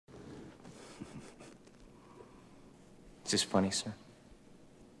Is this funny, sir?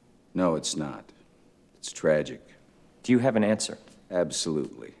 No, it's not. It's tragic. Do you have an answer?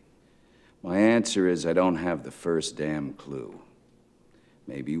 Absolutely. My answer is I don't have the first damn clue.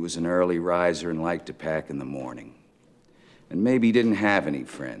 Maybe he was an early riser and liked to pack in the morning. And maybe he didn't have any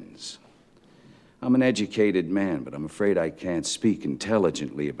friends. I'm an educated man, but I'm afraid I can't speak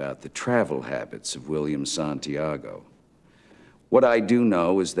intelligently about the travel habits of William Santiago. What I do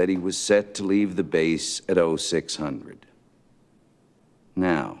know is that he was set to leave the base at 0600.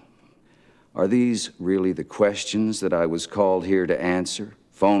 Now, are these really the questions that I was called here to answer?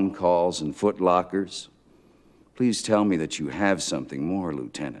 Phone calls and footlockers? Please tell me that you have something more,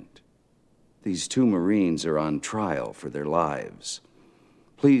 Lieutenant. These two Marines are on trial for their lives.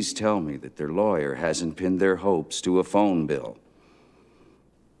 Please tell me that their lawyer hasn't pinned their hopes to a phone bill.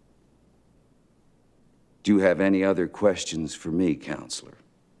 Do you have any other questions for me, Counselor?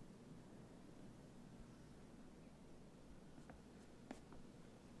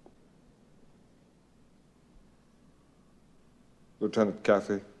 Lieutenant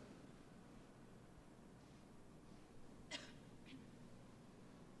Kaffee.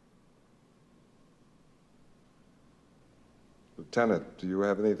 Lieutenant, do you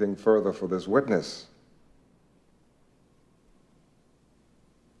have anything further for this witness?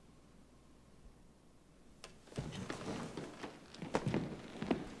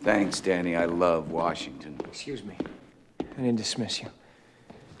 Thanks, Danny. I love Washington. Excuse me. I didn't dismiss you.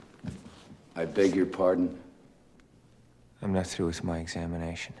 I beg your pardon? I'm not through with my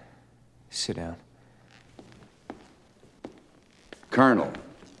examination. Sit down. Colonel.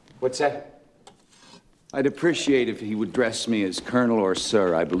 What's that? I'd appreciate if he would address me as Colonel or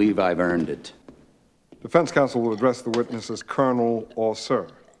Sir. I believe I've earned it. Defense counsel will address the witness as Colonel or Sir.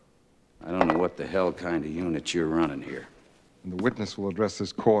 I don't know what the hell kind of unit you're running here. And the witness will address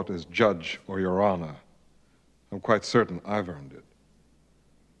this court as Judge or Your Honor. I'm quite certain I've earned it.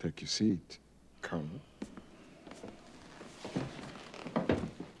 Take your seat, Colonel.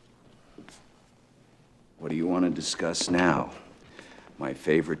 What do you want to discuss now? My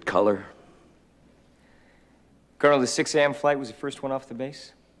favorite color? Colonel, the 6 a.m. flight was the first one off the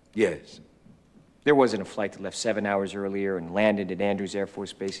base? Yes. There wasn't a flight that left 7 hours earlier and landed at Andrews Air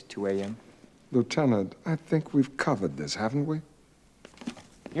Force Base at 2 a.m.? Lieutenant, I think we've covered this, haven't we?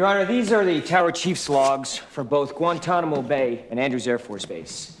 Your Honor, these are the Tower Chief's logs for both Guantanamo Bay and Andrews Air Force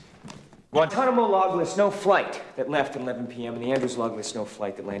Base. Guantanamo log lists no flight that left at 11 p.m., and the Andrews log lists no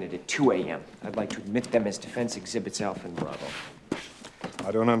flight that landed at 2 a.m. I'd like to admit them as defense exhibits Alpha and Bravo.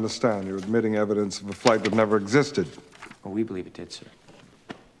 I don't understand. You're admitting evidence of a flight that never existed. Well, we believe it did, sir.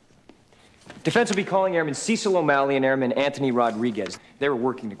 Defense will be calling Airman Cecil O'Malley and Airman Anthony Rodriguez. They were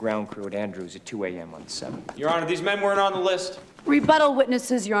working the ground crew at Andrews at 2 a.m. on the 7th. Your Honor, these men weren't on the list. Rebuttal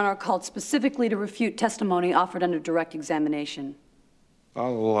witnesses, Your Honor, are called specifically to refute testimony offered under direct examination.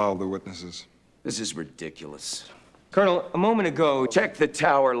 I'll allow the witnesses. This is ridiculous. Colonel, a moment ago... Check the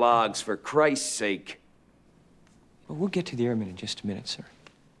tower logs, for Christ's sake. Well, we'll get to the airmen in just a minute, sir.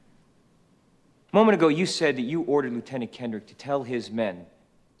 A moment ago, you said that you ordered Lieutenant Kendrick to tell his men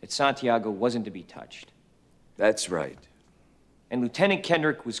that Santiago wasn't to be touched. That's right. And Lieutenant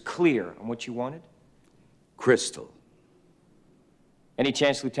Kendrick was clear on what you wanted? Crystal. Any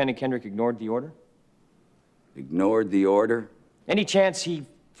chance Lieutenant Kendrick ignored the order? Ignored the order? Any chance he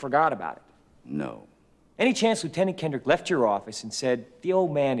forgot about it? No. Any chance Lieutenant Kendrick left your office and said, the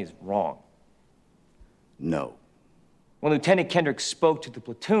old man is wrong? No. When Lieutenant Kendrick spoke to the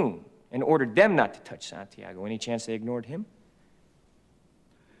platoon and ordered them not to touch Santiago, any chance they ignored him?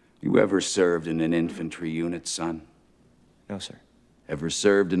 You ever served in an infantry unit, son? No, sir. Ever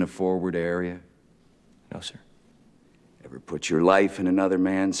served in a forward area? No, sir. Ever put your life in another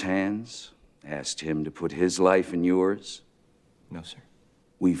man's hands? Asked him to put his life in yours? No, sir.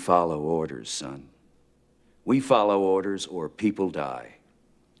 We follow orders, son. We follow orders or people die.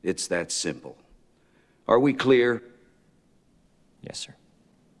 It's that simple. Are we clear? Yes, sir.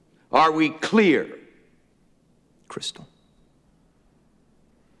 Are we clear? Crystal.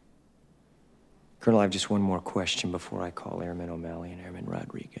 Colonel, I have just one more question before I call Airman O'Malley and Airman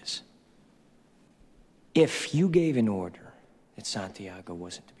Rodriguez. If you gave an order that Santiago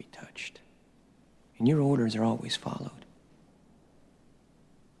wasn't to be touched, and your orders are always followed,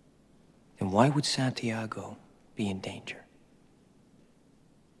 then why would Santiago be in danger?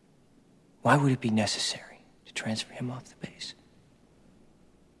 Why would it be necessary to transfer him off the base?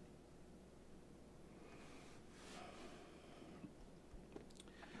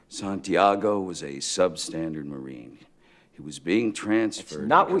 Santiago was a substandard Marine. He He was being transferred. That's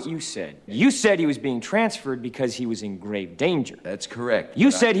not what you said. You said he was being transferred because he was in grave danger. That's correct.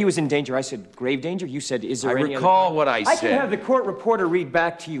 You said he was in danger. I said grave danger. You said, is there any recall what I said. I can have the court reporter read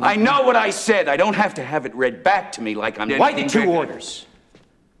back to you. I know what I said. I don't have to have it read back to me like I'm... Why the two orders?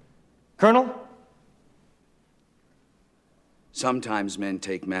 Colonel? Sometimes men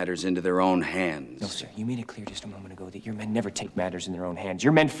take matters into their own hands. No, sir. You made it clear just a moment ago that your men never take matters in their own hands.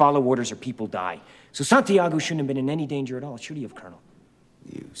 Your men follow orders or people die. So Santiago shouldn't have been in any danger at all, should he have, Colonel?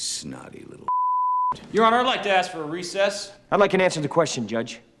 You snotty little... Your Honor, I'd like to ask for a recess. I'd like an answer to the question,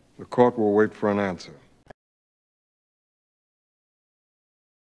 Judge. The court will wait for an answer.